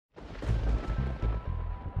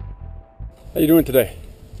How you doing today?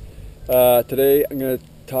 Today I'm going to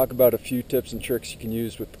talk about a few tips and tricks you can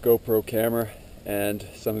use with the GoPro camera and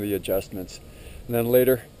some of the adjustments. And then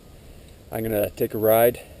later I'm going to take a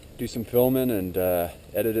ride, do some filming, and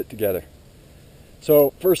edit it together. So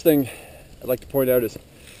first thing I'd like to point out is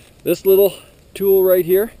this little tool right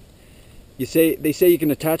here. They say you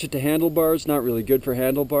can attach it to handlebars. Not really good for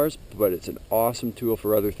handlebars, but it's an awesome tool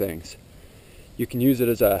for other things. You can use it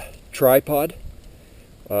as a tripod.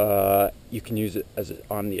 You can use it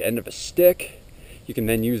on the end of a stick. You can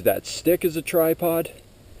then use that stick as a tripod.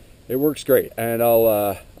 It works great, and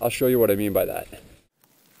I'll show you what I mean by that.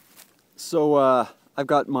 So I've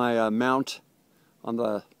got my mount on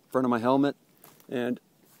the front of my helmet, and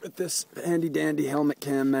with this handy dandy helmet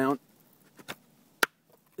cam mount,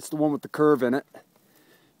 it's the one with the curve in it.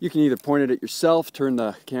 You can either point it at yourself, turn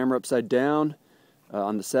the camera upside down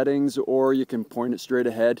on the settings, or you can point it straight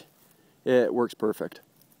ahead. It works perfect.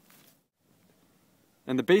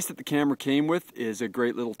 And the base that the camera came with is a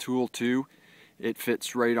great little tool too. It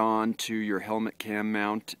fits right on to your helmet cam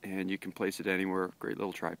mount, and you can place it anywhere. Great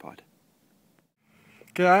little tripod.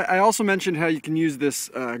 Okay, I also mentioned how you can use this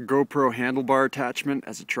GoPro handlebar attachment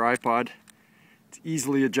as a tripod. It's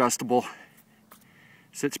easily adjustable.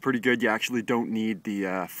 Sits pretty good. You actually don't need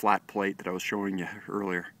the flat plate that I was showing you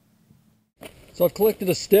earlier. So I've collected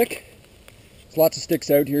a stick. There's lots of sticks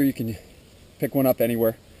out here. You can pick one up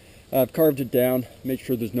anywhere. I've carved it down, make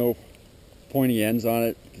sure there's no pointy ends on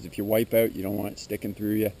it, because if you wipe out, you don't want it sticking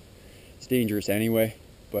through you. It's dangerous anyway,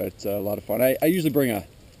 but it's a lot of fun. I usually bring a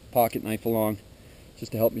pocket knife along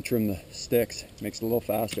just to help me trim the sticks. It makes it a little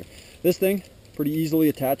faster. This thing pretty easily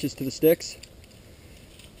attaches to the sticks.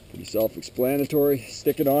 Pretty self-explanatory.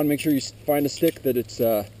 Stick it on. Make sure you find a stick that it's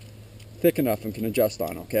thick enough and can adjust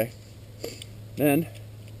on, okay? Then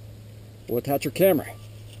we'll attach our camera.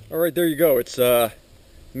 All right, there you go. It's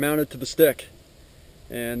mounted to the stick,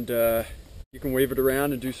 and you can wave it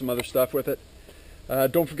around and do some other stuff with it.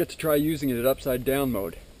 Don't forget to try using it at upside down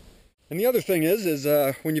mode. And the other thing is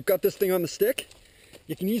when you've got this thing on the stick,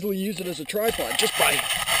 you can easily use it as a tripod just by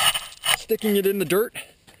sticking it in the dirt.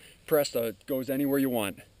 Presto, it goes anywhere you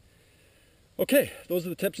want. Okay, those are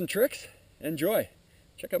the tips and tricks. Enjoy.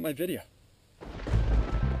 Check out my video.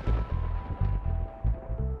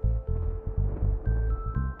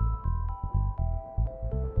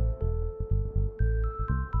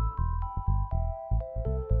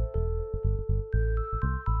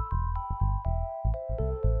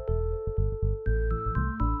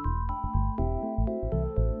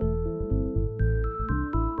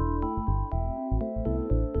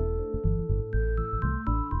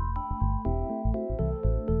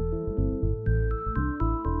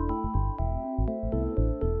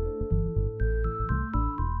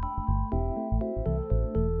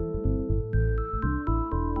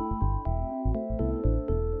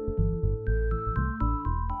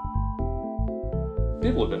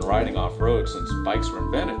 People have been riding off-road since bikes were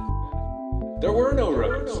invented. There were no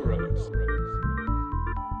roads.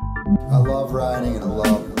 I love riding and I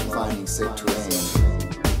love finding sick terrain.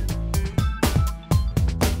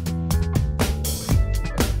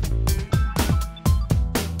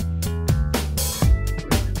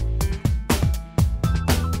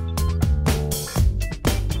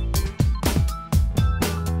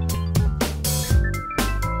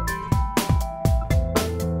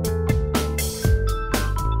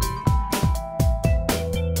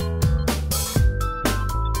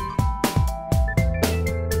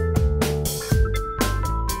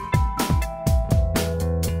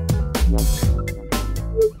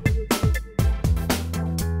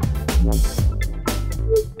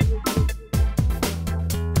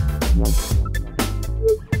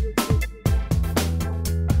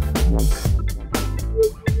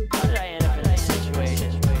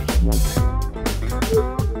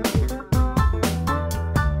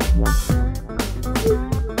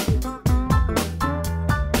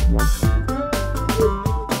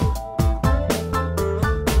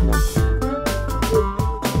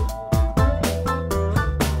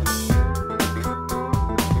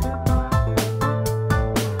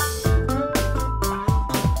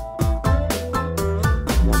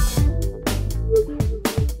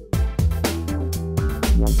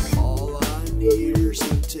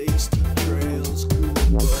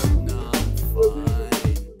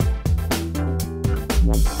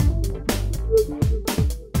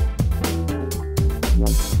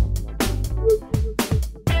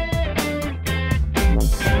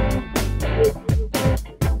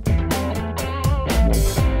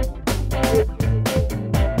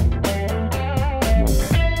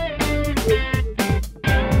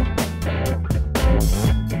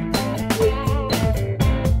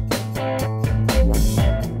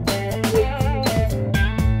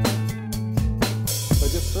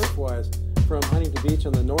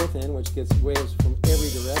 gets waves from every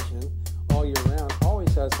direction all year round,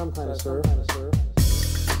 always has some kind of surf.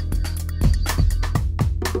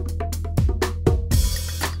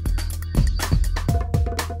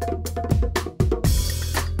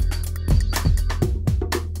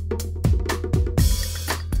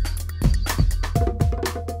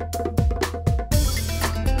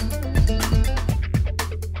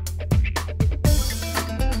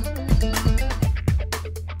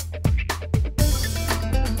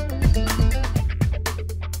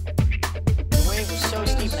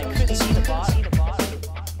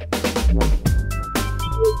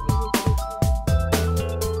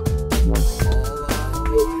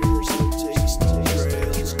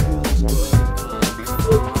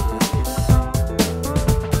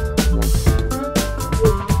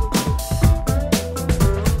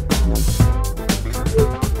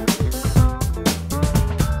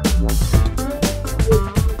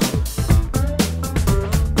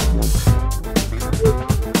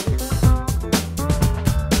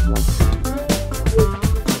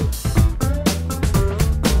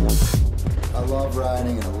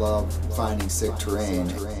 Riding and I love finding sick terrain.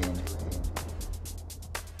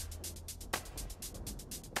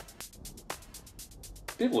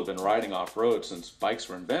 People have been riding off-road since bikes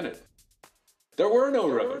were invented. There were no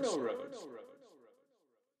roads.